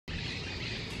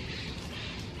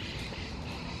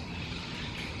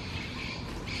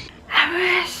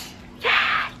Vamos!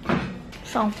 Yeah!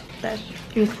 São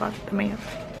 10h24 da manhã.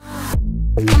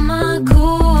 I'm a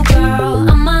cool girl,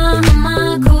 I'm a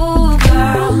cool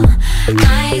girl.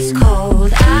 Ice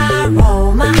cold, I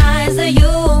roll my eyes at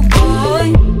you,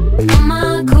 boy. I'm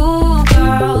a cool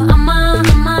girl, I'm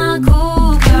a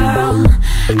cool girl.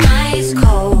 Ice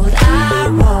cold, I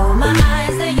roll my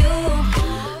eyes at you,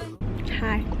 boy.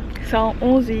 Hi. São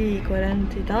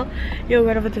 11h40 e tal. Eu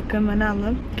agora vou ter com a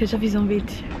Manela, que eu já fiz um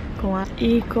vídeo com ela,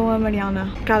 e com a Mariana,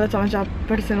 que ela também já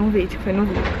apareceu num vídeo, que foi no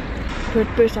vlog.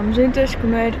 Depois estamos juntas,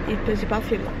 comer e depois ir para a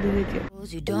fila do vídeo.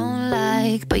 You don't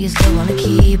like, but you still wanna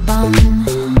keep on.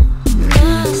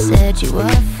 Said you were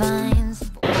fine.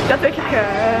 Já estou aqui com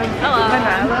a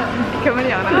Manela e com a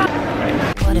Mariana.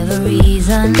 Whatever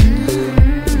reason.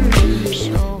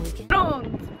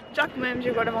 Pronto, já comemos e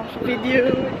agora vamos para o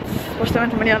vídeo.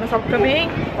 Supostamente a Mariana sabe para mim,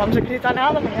 vamos acreditar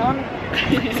nela, Mariana.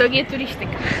 Sou guia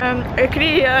turística. Eu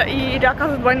queria ir à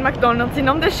casa de banho do McDonald's e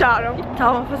não me deixaram.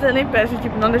 Estavam a fazer limpeza e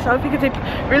tipo, não deixaram, fica tipo,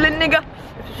 really nigga?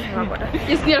 Agora.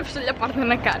 E a senhora fechou-lhe a porta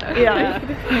na cara. Yeah.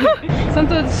 São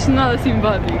todos nada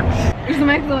simpáticos. Os do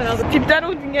McDonald's. Tipo, deram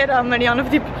o dinheiro à Mariana,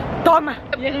 tipo, toma!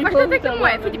 Mas tanto é que não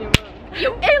é, foi tipo,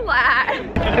 eu, é lá!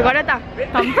 Agora está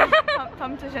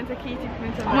muita gente aqui,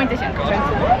 tipo, Muita gente.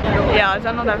 Yeah,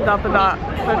 já não deve dar para dar.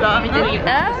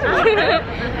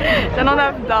 Já não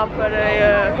deve dar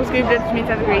para conseguir ver os meet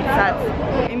and greet, sabe?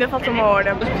 Ainda falta uma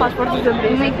hora, para as portas de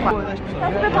abrir.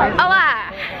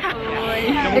 Olá!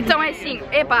 Então é assim,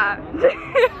 epá,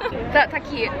 tá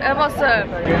aqui a vossa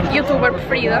youtuber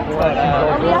preferida,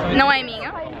 não é a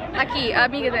minha, está aqui a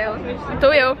amiga dela,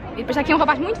 estou eu, e depois está aqui um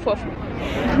rapaz muito fofo,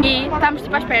 e estamos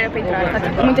tipo à espera para entrar, está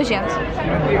tipo muita gente.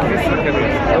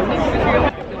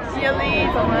 E ali,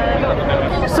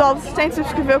 pessoal, vocês têm de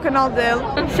subscrever o canal dele,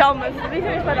 chama-se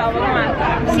Luísa Imparável, não é?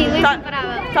 Sim, Luísa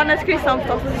Imparável. Está na descrição,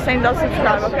 portanto vocês têm de dar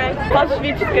subscribe, ok? Faz os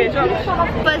vídeos de queijo.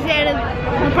 Fazer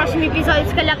no próximo episódio,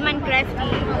 se calhar, de Minecraft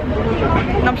e...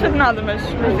 Não percebo nada, mas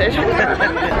deixa.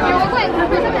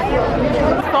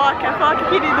 Foca,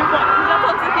 querido, já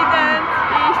estamos aqui dentro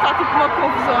e está tipo uma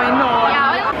confusão enorme.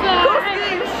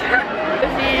 Conseguimos!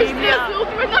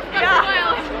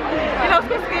 E nós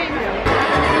conseguimos!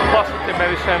 Posso ter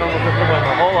Mary Shannon, não tem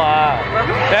problema. Olá!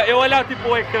 Eu olhar tipo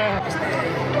o ecrã.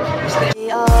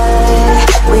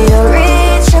 We are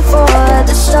reaching for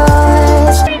the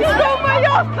stars. É o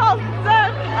maior salto!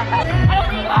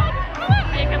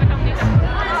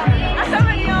 Essa é a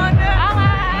Mariana!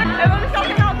 Eu vou deixar o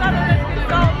canal dela na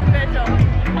descrição. Beijão!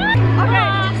 Ok!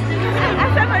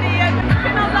 Essa é a Maria, o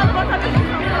canal dela vai estar na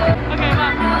descrição. Ok, vá!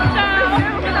 Tchau!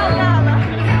 O canal dela!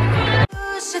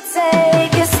 You should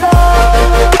take it slow.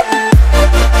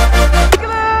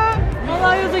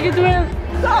 Olá, eu sou aqui doente.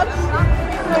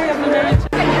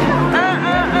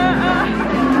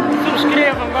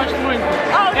 Subscrevam, gosto muito.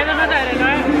 É da Madeira, não é?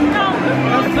 Não.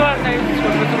 É sorte, é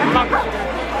desculpa,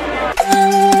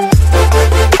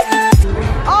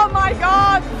 Oh my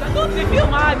god! estou a ser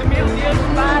filmado, meu Deus,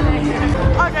 para.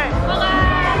 Ok!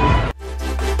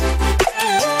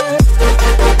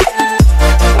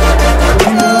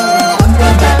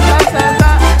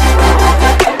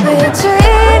 We're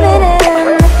dreaming in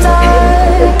the dark.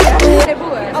 É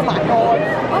boa. Oh my god!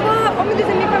 Oh meu Deus,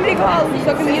 a minha câmera é igual,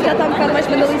 só que a minha já está um bocado mais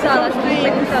vandalizada, acho que não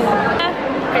vai começar lá.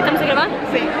 Ok, estamos a gravar?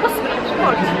 Sim!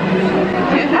 Pode!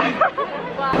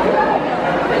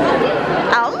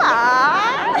 Olá!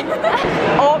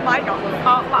 Oh my god!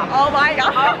 Olá. Oh my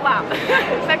god! Olá.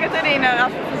 Essa é a Catarina,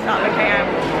 acho que sabe quem é.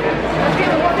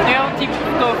 Eu tipo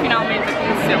estou finalmente a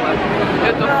conhecê-la.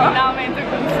 Eu estou finalmente a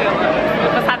conhecê-la.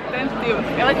 Vou passar tanto tempo.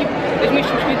 Ela é tipo das minhas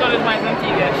subscritoras mais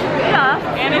antigas. Yeah.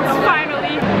 And it's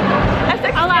finally. Esta é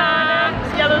a Olá!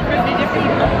 E ela fez vídeo aqui.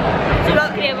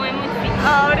 Subscrevam, é muito fixe.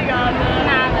 Ah, obrigada.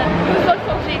 Nada. Todos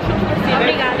são giros, somos parecidas.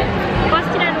 Obrigada. Posso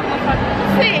tirar uma foto?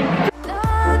 Sim!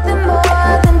 Nothing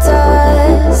more than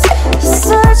dust. You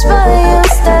search but you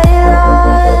stay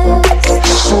lost.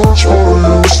 Search but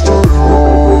you stay lost.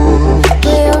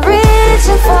 We're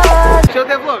reaching for. Deixa eu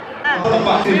ter vlog.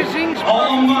 Beijinhos.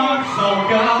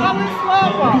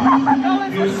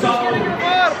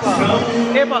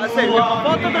 Epá, sério,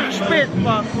 falta de respeito,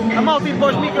 pá. A malta ir para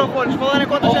os microfones, falarem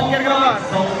quanto a gente quer gravar.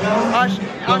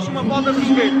 Acho uma falta de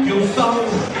respeito.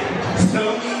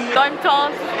 Dói-me tão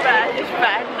as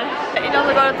pernas. E nós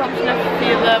agora estamos na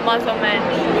fila, mais ou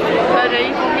menos, para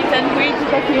ir com meet and greet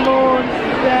daqui longe.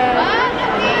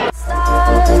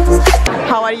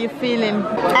 How are you feeling?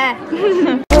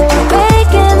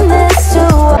 Making this to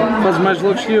Faz mais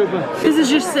vlogs que eu, pá. Fez as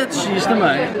 7x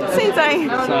também. Sim, tem.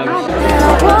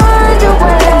 Sabes? wonder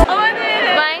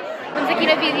where. Bem, estamos aqui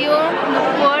na vídeo no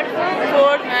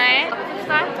Porto, não é?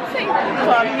 Está? Sim.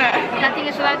 Claro, não é? Já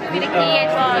tinha saudades de vir aqui a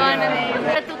esta zona.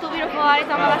 Para tu ouvir a falar e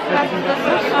estava lá a chegar as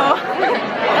pessoas.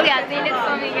 Aliás, ainda de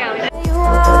São Miguel.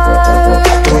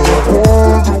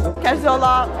 Queres dizer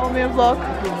olá ao meu vlog?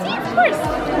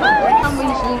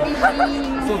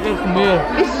 Só quero comer.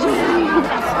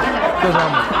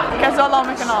 Queres dizer olá ao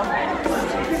meu canal?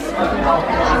 Não.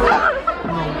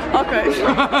 Ok.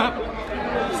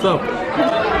 Sabe?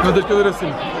 Não tens que fazer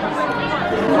assim.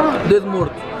 Dedo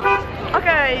morto. Ok,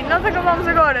 nós acabamos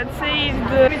agora de sair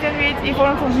de meet and greet e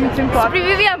foram todos muito simpáticos.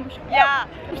 Sobrevivemos! Yeah,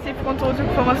 mas tipo com todos, o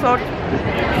que foi uma sorte.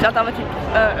 Já estava tipo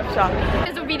a fechar.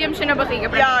 Fez o vídeo a mexer na barriga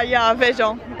para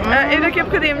Vejam. Eu daqui a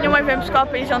bocadinho a minha mãe vem buscar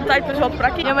para ir jantar e depois volto para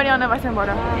aqui e a Mariana vai-se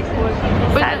embora.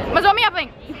 Mas o minha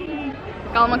vem!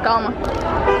 Calma, calma.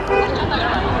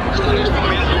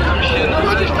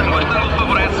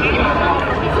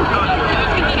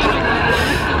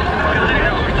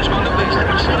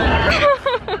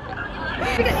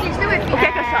 O que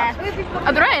é que achaste?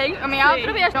 Adorei! A minha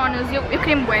outra vez, Jonas, eu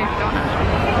queria me bem, Jonas.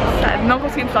 Sério, não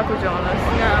conseguimos falar com o Jonas.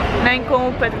 Não. Nem com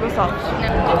o Pedro Gonçalves.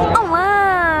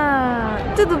 Olá!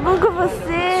 Tudo bom com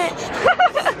você?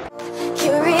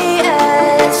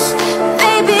 Curious,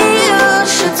 maybe you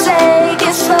should take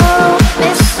it slow,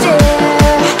 mysterious.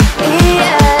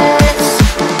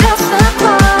 That's the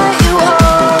part you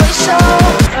always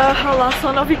show. Olá,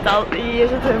 sou Nova e tal e eu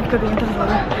já estou um bocadinho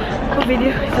atrasada com o vídeo.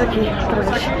 Estou aqui outra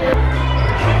vez.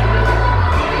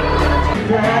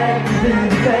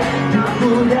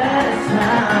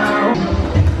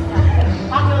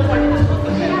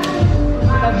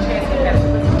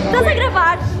 Estás a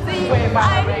gravar? Sim.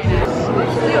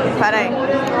 Parei.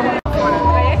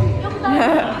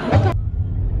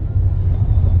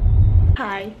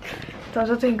 Hi. Então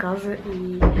já estou em casa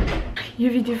e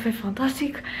o vídeo foi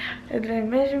fantástico. Adorei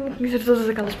mesmo conhecer todas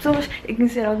aquelas pessoas e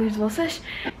conhecer alguns de vocês.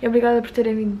 E obrigada por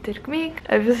terem vindo ter comigo.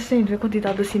 Vocês têm de ver a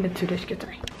quantidade de assinaturas que eu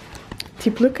tenho.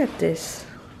 Tipo, look at this.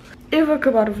 Eu vou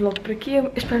acabar o vlog por aqui.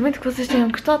 Eu espero muito que vocês tenham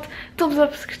gostado. Todos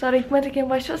se gostarem, comentem aqui em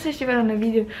baixo se vocês estiveram no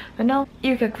vídeo ou não.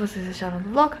 E o que é que vocês acharam do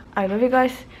vlog. I love you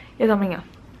guys. E até amanhã.